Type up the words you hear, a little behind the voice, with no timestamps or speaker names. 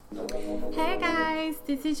Hey guys,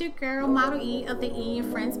 this is your girl Model E of the E and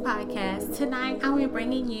Friends podcast. Tonight I'm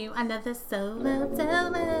bringing you another solo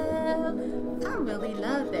dolo. I really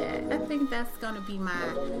love that. I think that's gonna be my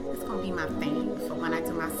thing for when I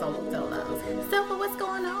do my solo dolos. So what's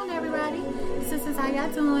going on, everybody? Sisters, how y'all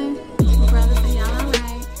doing? Brothers, and y'all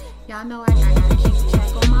alright? Y'all know I gotta keep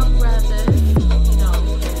check on my brothers.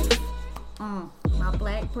 My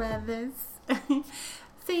black brothers.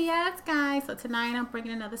 So yes, guys, so tonight I'm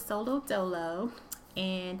bringing another solo dolo,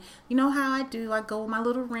 and you know how I do, I go with my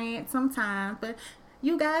little rant sometimes, but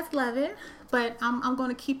you guys love it. But I'm going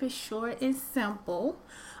to keep it short and simple.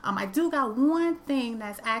 I do got one thing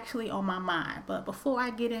that's actually on my mind, but before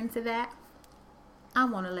I get into that, I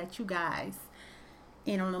want to let you guys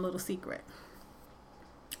in on a little secret.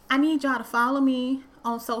 I need y'all to follow me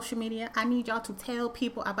on social media. I need y'all to tell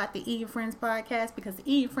people about the E and Friends podcast, because the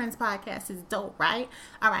E and Friends podcast is dope, right?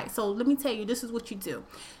 All right, so let me tell you, this is what you do.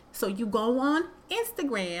 So you go on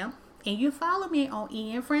Instagram and you follow me on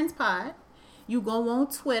E and Friends Pod. You go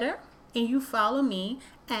on Twitter and you follow me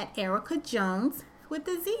at Erica Jones with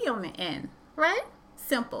the Z on the end, right?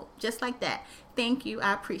 Simple, just like that. Thank you,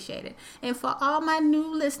 I appreciate it. And for all my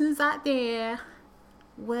new listeners out there,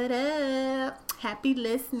 what up? Happy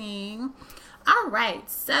listening. All right,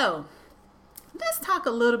 so let's talk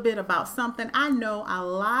a little bit about something I know a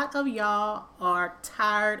lot of y'all are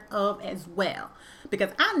tired of as well,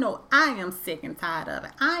 because I know I am sick and tired of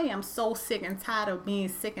it. I am so sick and tired of being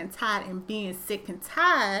sick and tired and being sick and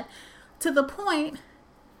tired to the point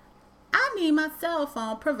I need my cell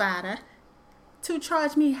phone provider to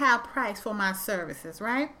charge me half price for my services,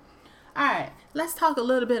 right? All right, let's talk a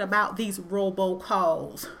little bit about these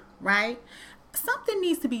robocalls, right? Something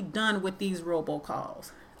needs to be done with these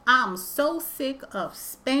robocalls. I'm so sick of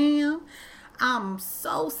spam. I'm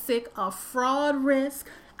so sick of fraud risk.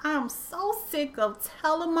 I'm so sick of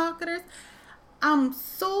telemarketers. I'm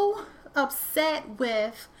so upset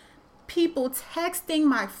with people texting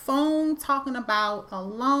my phone talking about a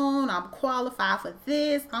loan. I'm qualified for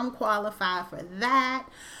this. I'm qualified for that.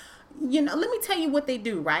 You know, let me tell you what they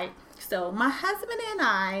do, right? So my husband and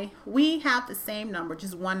I, we have the same number,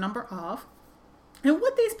 just one number off. And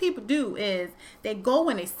what these people do is they go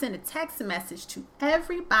and they send a text message to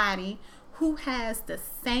everybody who has the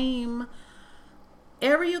same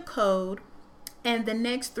area code and the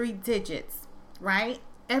next 3 digits, right?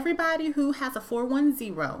 Everybody who has a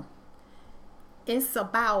 410, it's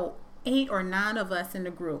about 8 or 9 of us in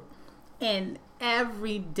the group. And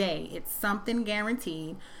every day it's something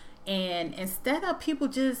guaranteed. And instead of people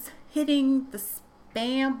just hitting the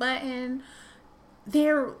spam button,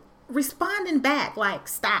 they're responding back like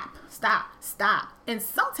stop. And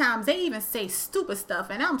sometimes they even say stupid stuff,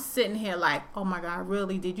 and I'm sitting here like, oh my God,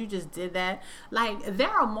 really? Did you just did that? Like, there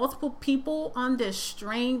are multiple people on this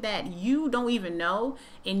string that you don't even know,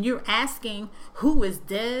 and you're asking who is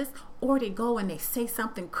this, or they go and they say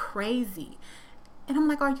something crazy, and I'm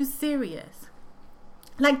like, are you serious?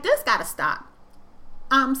 Like, this gotta stop.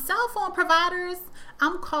 Cell phone providers,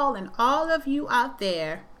 I'm calling all of you out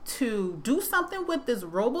there to do something with this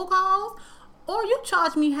robocalls, or you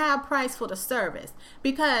charge me half price for the service,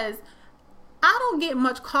 because I don't get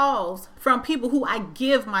much calls from people who I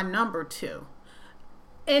give my number to.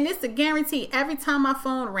 And it's a guarantee. Every time my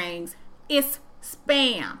phone rings, it's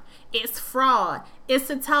spam, it's fraud, it's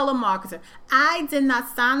a telemarketer. I did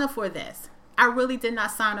not sign up for this. I really did not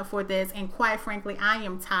sign up for this, and quite frankly, I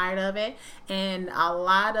am tired of it, and a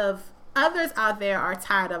lot of others out there are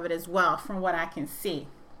tired of it as well, from what I can see.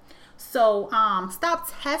 So stop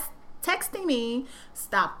texting me,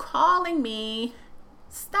 stop calling me,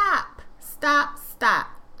 stop.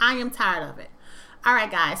 I am tired of it. All right,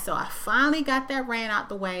 guys, so I finally got that rant out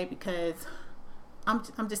the way, because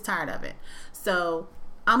I'm just tired of it. So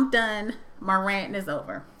I'm done. My rant is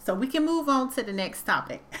over. So we can move on to the next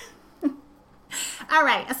topic. All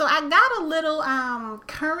right, so I got a little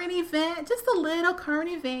current event, just a little current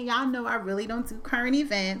event. Y'all know I really don't do current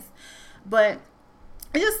events, but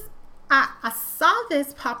I saw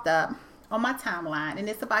this popped up on my timeline, and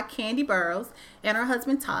it's about Kandi and her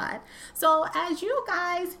husband Todd. So as you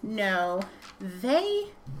guys know,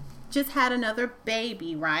 they just had another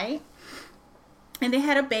baby, right? And they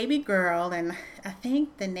had a baby girl, and I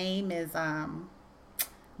think the name is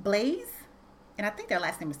Blaze. And I think their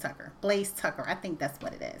last name is Tucker. Blaze Tucker. I think that's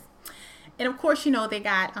what it is. And of course, you know, they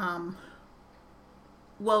got, 2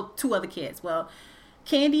 other kids. Well,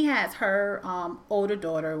 Kandi has her older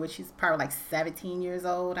daughter, which is probably like 17 years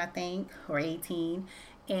old, I think, or 18.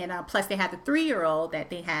 And plus they had the 3-year-old that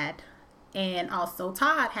they had. And also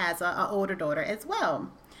Todd has an older daughter as well.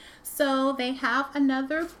 So they have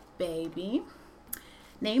another baby.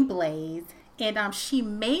 named Blaze. And she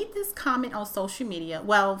made this comment on social media.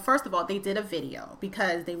 Well, first of all, they did a video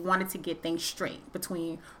because they wanted to get things straight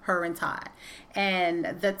between her and Todd.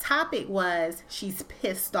 And the topic was she's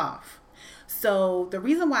pissed off. So the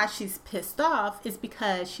reason why she's pissed off is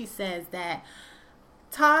because she says that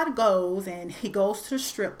Todd goes to the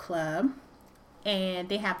strip club and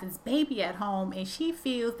they have this baby at home, and she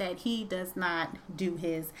feels that he does not do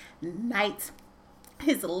his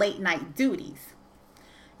late night duties,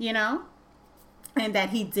 and that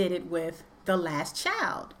he did it with the last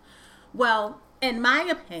child. Well, in my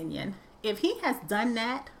opinion, if he has done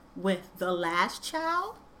that with the last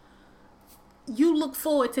child, you look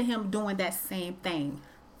forward to him doing that same thing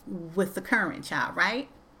with the current child, right?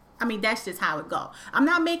 I mean, that's just how it goes. I'm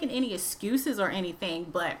not making any excuses or anything,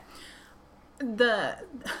 but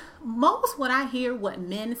what I hear what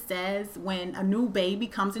men says when a new baby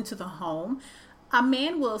comes into the home, a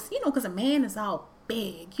man will, because a man is all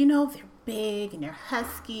big, they're big and they're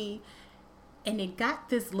husky, and they got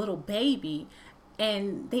this little baby,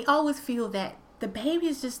 and they always feel that the baby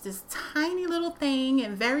is just this tiny little thing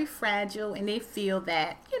and very fragile, and they feel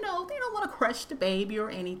that, they don't want to crush the baby or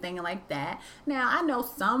anything like that. Now, I know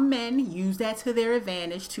some men use that to their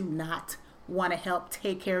advantage to not want to help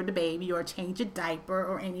take care of the baby or change a diaper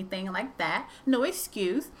or anything like that. No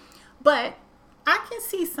excuse. But I can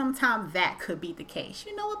see sometimes that could be the case.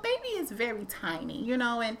 A baby is very tiny,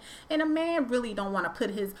 and a man really don't want to put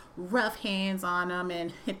his rough hands on them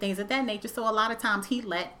and things of that nature. So a lot of times he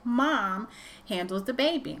let mom handles the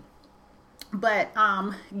baby. But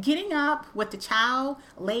getting up with the child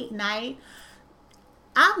late night,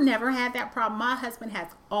 I've never had that problem. My husband has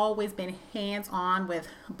always been hands-on with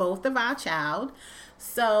both of our child.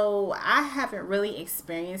 So I haven't really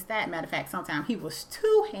experienced that. Matter of fact, sometimes he was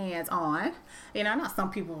too hands-on. Not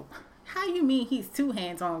some people, how you mean he's too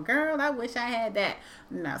hands-on? Girl, I wish I had that.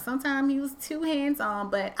 No, sometimes he was too hands-on,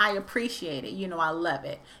 but I appreciate it. I love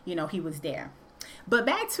it. He was there. But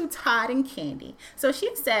back to Todd and Kandi. So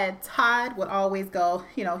she said Todd would always go,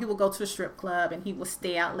 he would go to the strip club and he would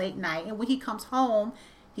stay out late night. And when he comes home,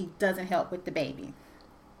 he doesn't help with the baby.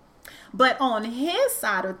 But on his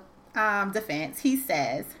side of defense, he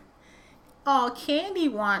says all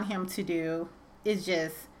Kandi want him to do is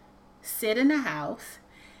just sit in the house.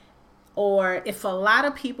 Or if a lot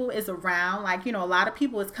of people is around, like, a lot of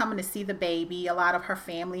people is coming to see the baby, a lot of her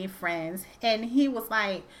family and friends. And he was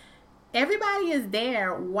like, everybody is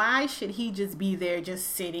there. Why should he just be there just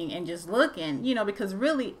sitting and just looking? Because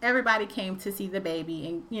really everybody came to see the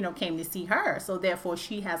baby and, came to see her. So therefore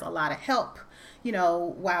she has a lot of help,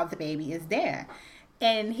 while the baby is there.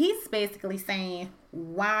 And he's basically saying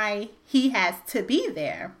why he has to be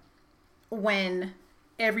there when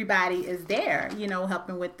everybody is there,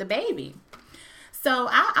 helping with the baby. So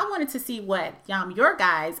I wanted to see what your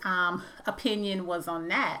guys' opinion was on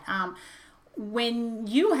that. When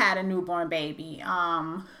you had a newborn baby,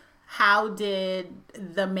 how did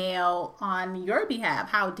the male on your behalf,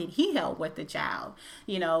 how did he help with the child?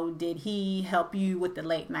 Did he help you with the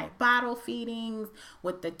late night bottle feedings,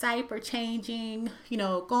 with the diaper changing,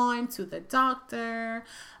 going to the doctor?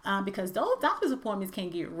 Because those doctor's appointments can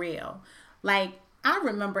get real. Like, I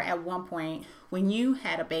remember at one point when you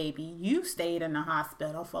had a baby, you stayed in the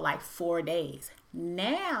hospital for like 4 days.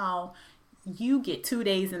 Now you get 2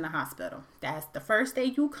 days in the hospital. That's the first day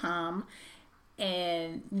you come,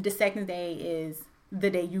 and the second day is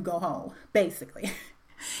the day you go home, basically.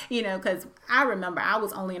 Because I remember I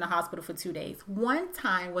was only in the hospital for 2 days. One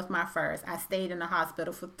time with my first, I stayed in the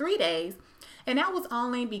hospital for 3 days, and that was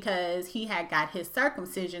only because he had got his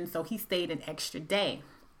circumcision, so he stayed an extra day.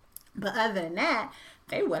 But other than that,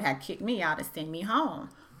 they would have kicked me out and sent me home.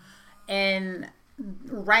 And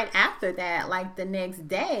right after that, like the next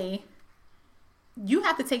day, you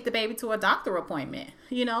have to take the baby to a doctor appointment.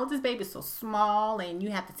 This baby's so small, and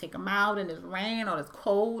you have to take him out in this rain or this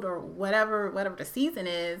cold or whatever the season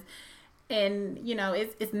is. And,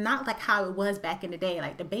 it's not like how it was back in the day.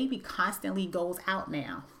 Like, the baby constantly goes out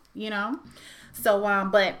now, So,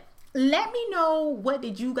 but let me know, what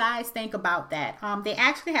did you guys think about that? They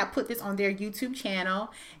actually have put this on their YouTube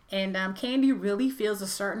channel, and Kandi really feels a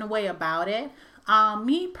certain way about it.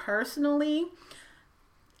 Me personally,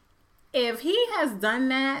 if he has done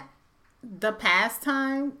that the past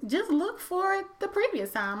time, just look for the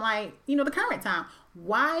previous time, like, the current time.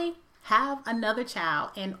 Why have another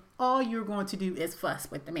child and all you're going to do is fuss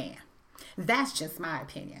with the man? That's just my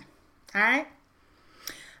opinion. All right.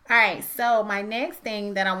 All right, so my next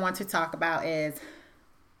thing that I want to talk about is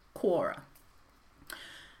Quora.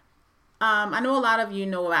 I know a lot of you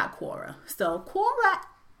know about Quora. So Quora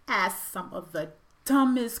asks some of the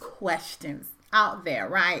dumbest questions out there,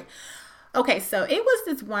 right? Okay, so it was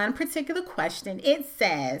this one particular question. It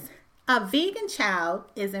says, a vegan child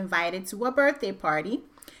is invited to a birthday party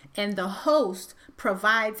and the host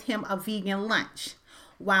provides him a vegan lunch.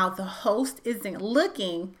 While the host isn't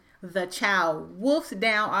looking, the child wolfs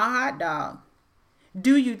down a hot dog.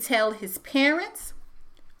 Do you tell his parents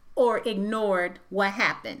or ignored what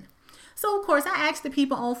happened? So, of course, I asked the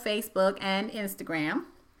people on Facebook and Instagram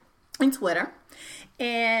and Twitter.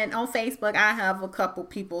 And on Facebook, I have a couple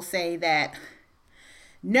people say that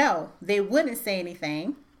no, they wouldn't say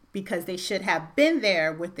anything because they should have been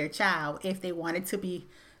there with their child if they wanted to be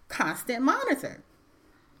constant monitored.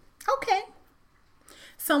 Okay.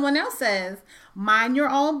 Someone else says, mind your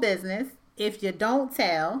own business. If you don't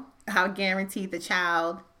tell, I'll guarantee the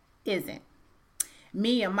child isn't.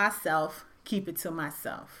 Me and myself, keep it to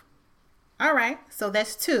myself. All right. So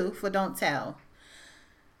that's 2 for don't tell.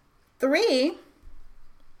 3,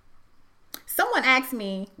 someone asked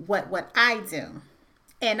me what I do.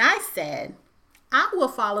 And I said, I will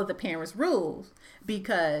follow the parents' rules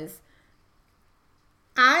because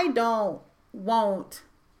I don't want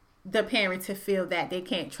the parent to feel that they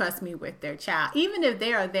can't trust me with their child. Even if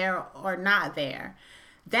they are there or not there,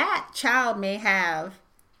 that child may have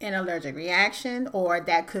an allergic reaction or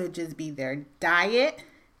that could just be their diet.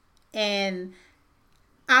 And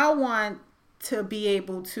I want to be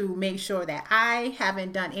able to make sure that I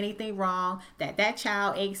haven't done anything wrong, that that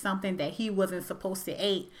child ate something that he wasn't supposed to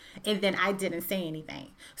eat, and then I didn't say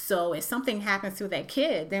anything. So if something happens to that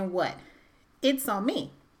kid, then what? It's on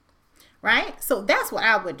me, right? So that's what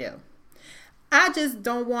I would do. I just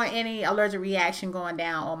don't want any allergic reaction going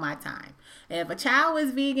down on my time. If a child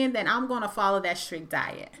is vegan, then I'm going to follow that strict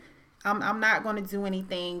diet. I'm not going to do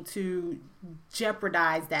anything to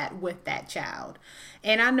jeopardize that with that child.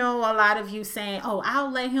 And I know a lot of you saying, oh, I'll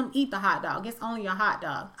let him eat the hot dog. It's only a hot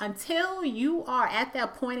dog. Until you are at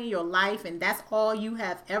that point in your life and that's all you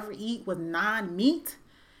have ever eat with non-meat,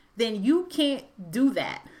 then you can't do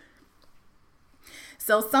that.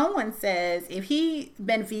 So someone says if he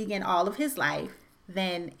been vegan all of his life,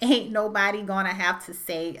 then ain't nobody going to have to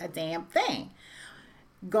say a damn thing.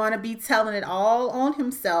 Going to be telling it all on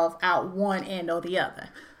himself out one end or the other.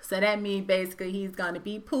 So that means basically he's going to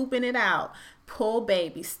be pooping it out. Poor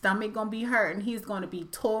baby, stomach going to be hurting. He's going to be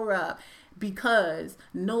tore up because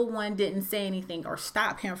no one didn't say anything or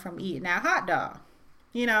stop him from eating that hot dog.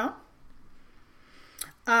 You know?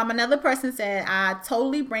 Another person said, I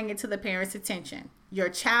totally bring it to the parents' attention. Your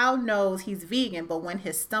child knows he's vegan, but when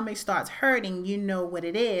his stomach starts hurting, you know what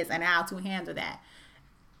it is and how to handle that.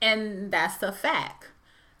 And that's the fact.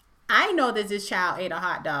 I know that this child ate a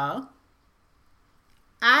hot dog.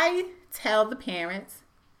 I tell the parents,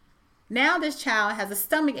 now this child has a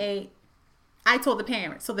stomach ache. I told the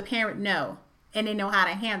parent, so the parent know, and they know how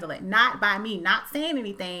to handle it. Not by me not saying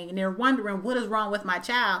anything, and they're wondering what is wrong with my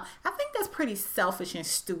child. I think that's pretty selfish and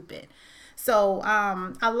stupid. So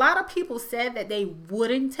a lot of people said that they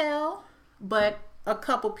wouldn't tell, but a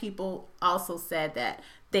couple people also said that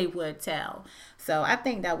they would tell. So I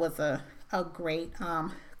think that was a great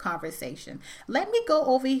conversation. Let me go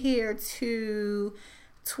over here to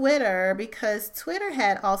Twitter because Twitter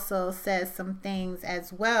had also said some things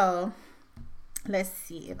as well. Let's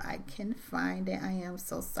see if I can find it. I am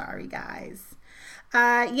so sorry, guys.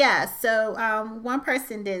 So one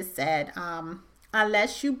person did said,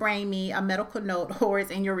 unless you bring me a medical note or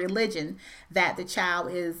it's in your religion that the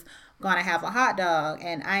child is going to have a hot dog,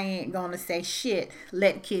 and I ain't going to say shit,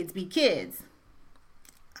 let kids be kids.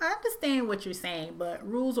 I understand what you're saying, but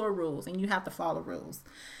rules are rules, and you have to follow rules.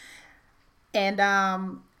 And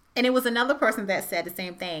it was another person that said the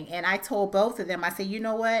same thing, and I told both of them, I said, you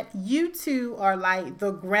know what? You two are like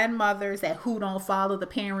the grandmothers who don't follow the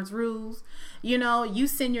parents' rules. You know, you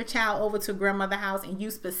send your child over to grandmother's house, and you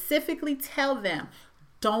specifically tell them,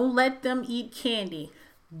 don't let them eat candy.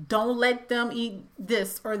 Don't let them eat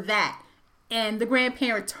this or that. And the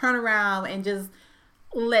grandparent turn around and just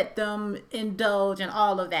let them indulge in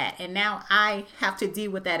all of that. And now I have to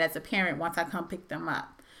deal with that as a parent once I come pick them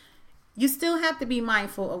up. You still have to be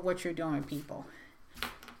mindful of what you're doing, people.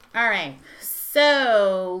 All right.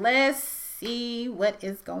 So let's see what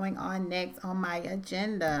is going on next on my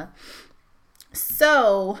agenda.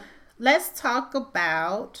 So let's talk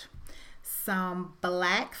about some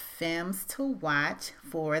Black films to watch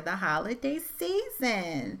for the holiday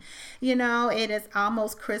season. You know, it is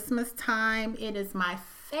almost Christmas time. It is my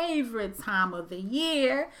favorite time of the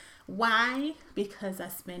year. Why? Because I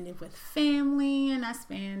spend it with family and I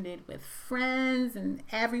spend it with friends and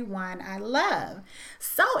everyone I love.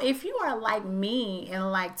 So if you are like me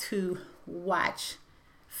and like to watch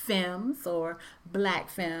films or Black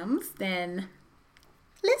films, then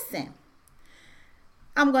Listen,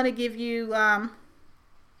 I'm going to give you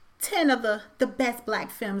 10 of the best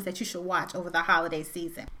black films that you should watch over the holiday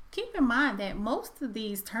season. Keep in mind that most of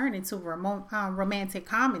these turn into romantic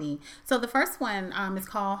comedy. So the first one is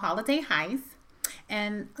called Holiday Heist.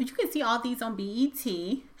 And you can see all these on BET.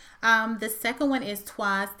 The second one is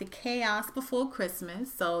Twas the Chaos Before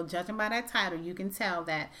Christmas. So judging by that title, you can tell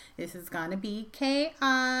that this is going to be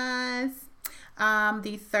chaos.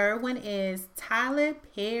 The third one is Tyler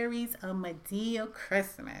Perry's A Medea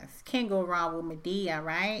Christmas. Can't go wrong with Medea,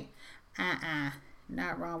 right?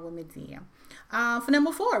 Not wrong with Medea. For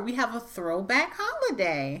number 4, we have A Throwback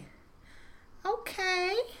Holiday.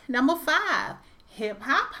 Okay. Number 5, Hip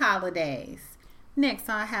Hop Holidays. Next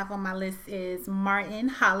I have on my list is Martin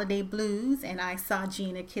Holiday Blues and I Saw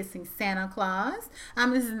Gina Kissing Santa Claus.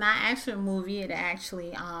 This is not actually a movie. It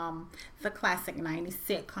actually the classic 90s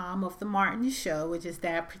sitcom of The Martin Show, which is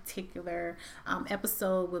that particular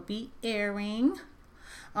episode will be airing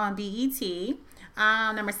on BET.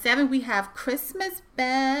 Number 7, we have Christmas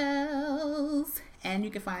Bells, and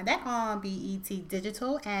you can find that on BET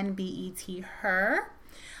Digital and BET Her.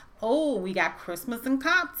 Oh, we got Christmas in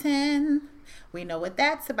Compton. We know what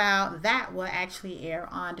that's about. That will actually air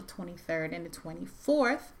on the 23rd and the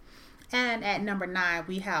 24th. And at number 9,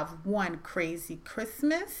 we have One Crazy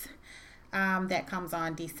Christmas. That comes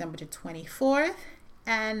on December the 24th.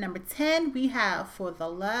 And number 10, we have For the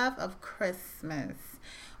Love of Christmas,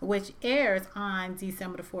 which airs on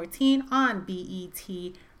December the 14th on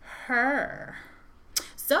BET Her.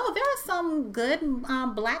 So there are some good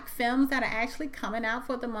black films that are actually coming out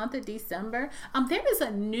for the month of December. There is a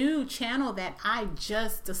new channel that I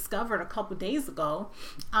just discovered a couple days ago.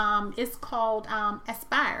 It's called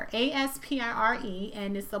Aspire, ASPIRE,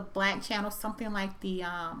 and it's a black channel, something like the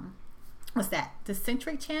what's that? The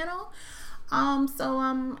Centric channel.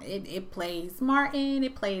 It plays Martin,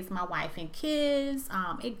 it plays My Wife and Kids.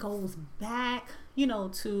 It goes back,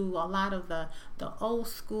 to a lot of the old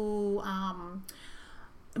school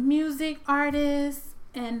music artists,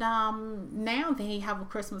 and now they have a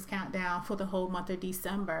Christmas countdown for the whole month of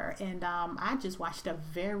December. And I just watched a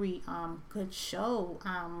very good show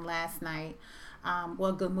last night.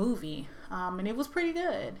 Good movie, and it was pretty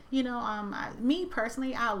good. Me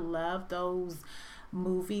personally, I love those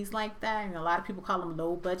movies like that, and a lot of people call them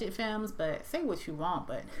low budget films, but say what you want,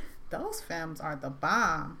 but those films are the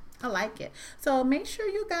bomb. I like it. So make sure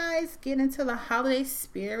you guys get into the holiday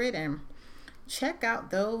spirit and check out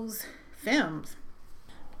those films.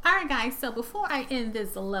 Alright guys, so before I end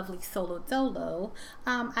this lovely solo dolo,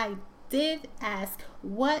 I did ask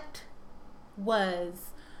what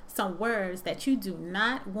was some words that you do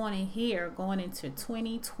not want to hear going into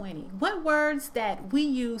 2020. What words that we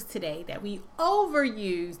use today, that we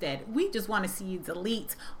overuse, that we just want to see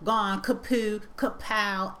delete, gone, kapoo,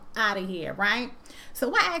 kapow, out of here, right?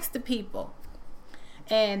 So I asked the people,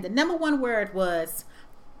 and the number 1 word was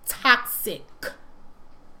toxic.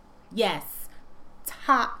 Yes,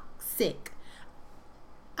 toxic.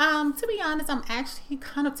 To be honest, I'm actually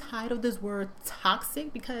kind of tired of this word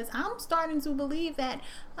toxic, because I'm starting to believe that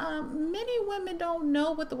many women don't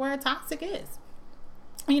know what the word toxic is.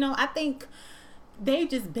 I think they've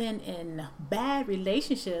just been in bad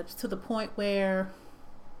relationships to the point where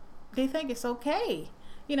they think it's okay,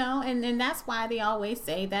 and that's why they always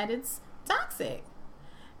say that it's toxic.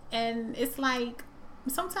 And it's like,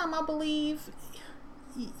 sometimes I believe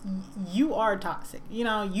you are toxic.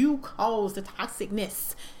 You cause the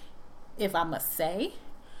toxicness, if I must say.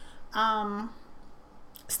 Stop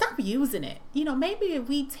using it. Maybe if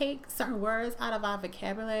we take certain words out of our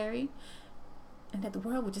vocabulary, and that the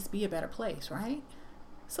world would just be a better place, right?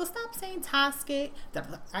 So stop saying toxic.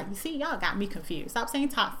 You see, y'all got me confused. Stop saying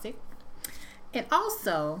toxic. And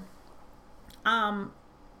also, I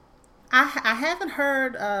haven't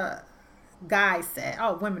heard guys say,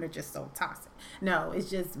 oh, women are just so toxic. No, it's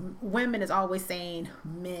just women is always saying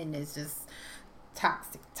men is just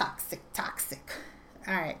toxic.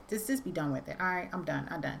 All right, just be done with it. All right, I'm done.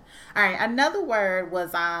 All right, another word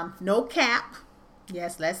was no cap.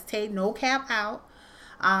 Yes, let's take no cap out.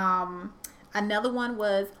 Another one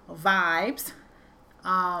was vibes.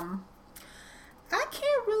 I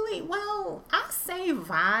can't really, I say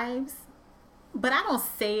vibes, but I don't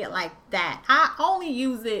say it like that. I only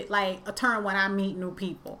use it like a term when I meet new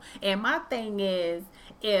people. And my thing is,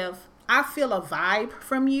 if I feel a vibe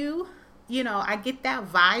from you, I get that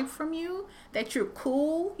vibe from you, that you're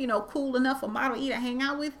cool, cool enough for Model E to hang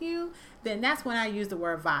out with you, then that's when I use the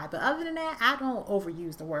word vibe. But other than that, I don't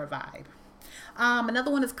overuse the word vibe.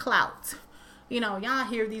 Another one is clout. Y'all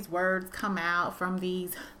hear these words come out from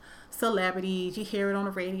these celebrities, you hear it on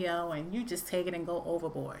the radio, and you just take it and go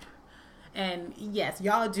overboard. And yes,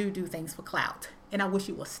 y'all do things for clout. And I wish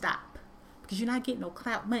you would stop, because you're not getting no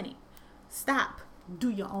clout money. Stop. Do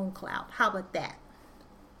your own clout. How about that?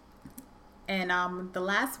 And the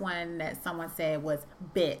last one that someone said was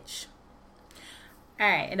bitch. All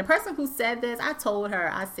right. And the person who said this, I told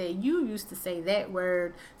her, I said, you used to say that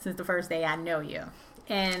word since the first day I know you.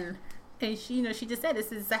 And she, she just said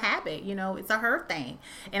this is a habit, it's a her thing.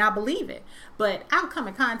 And I believe it. But I've come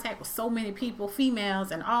in contact with so many people,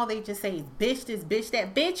 females, and all they just say is bitch this, bitch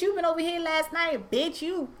that. Bitch, you been over here last night. Bitch,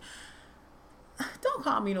 you. Don't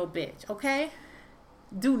call me no bitch, okay?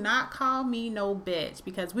 Do not call me no bitch,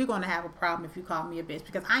 because we're going to have a problem if you call me a bitch,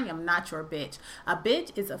 because I am not your bitch. A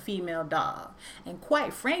bitch is a female dog. And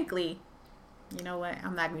quite frankly, you know what?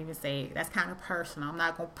 I'm not going to even say it. That's kind of personal. I'm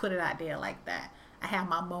not going to put it out there like that. I have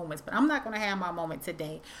my moments, but I'm not going to have my moment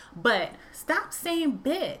today. But stop saying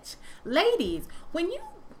bitch. Ladies, when you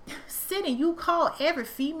sit and you call every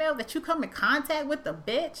female that you come in contact with a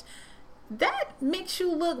bitch, that makes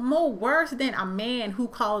you look more worse than a man who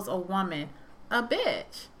calls a woman a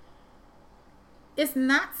bitch. It's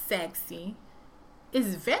not sexy.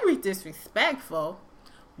 It's very disrespectful.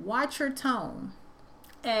 Watch your tone.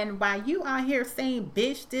 And while you out here saying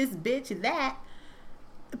bitch this, bitch that,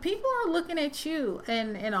 people are looking at you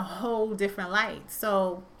in a whole different light.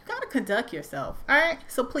 So you gotta conduct yourself. All right.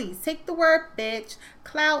 So please take the word bitch,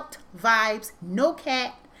 clout, vibes, no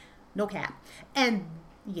cap, and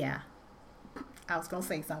yeah, I was gonna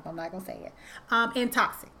say something. I'm not gonna say it. And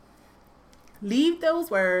toxic. Leave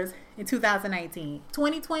those words in 2019.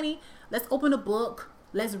 2020, let's open a book.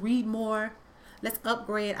 Let's read more. Let's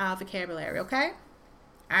upgrade our vocabulary, okay?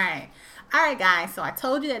 All right, guys. So I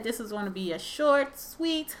told you that this was going to be a short,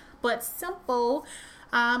 sweet, but simple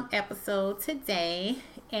episode today.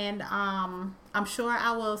 And I'm sure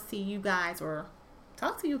I will see you guys or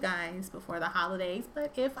talk to you guys before the holidays.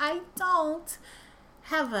 But if I don't,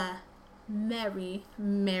 have a Merry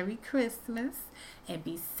Christmas and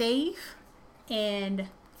be safe. And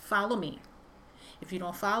follow me. If you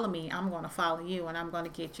don't follow me, I'm going to follow you, and I'm going to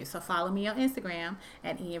get you. So follow me on Instagram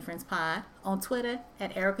at Ian Friends Pod, on Twitter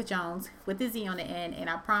at Erica Jones with the Z on the end. And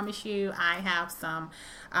I promise you, I have some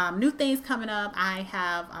new things coming up. I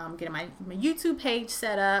have getting my YouTube page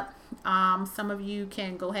set up. Some of you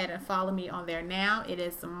can go ahead and follow me on there now.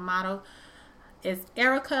 It's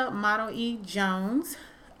Erica Model E Jones.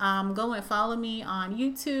 Go and follow me on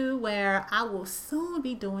YouTube, where I will soon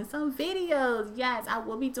be doing some videos. Yes, I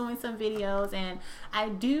will be doing some videos, and I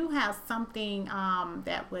do have something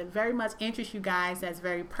that would very much interest you guys, that's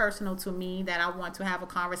very personal to me, that I want to have a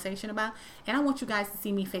conversation about, and I want you guys to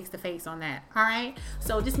see me face to face on that. All right,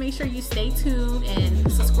 so just make sure you stay tuned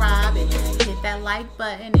and subscribe and hit that like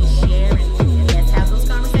button and share, and let's have those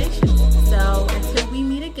conversations. So until we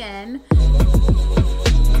meet again,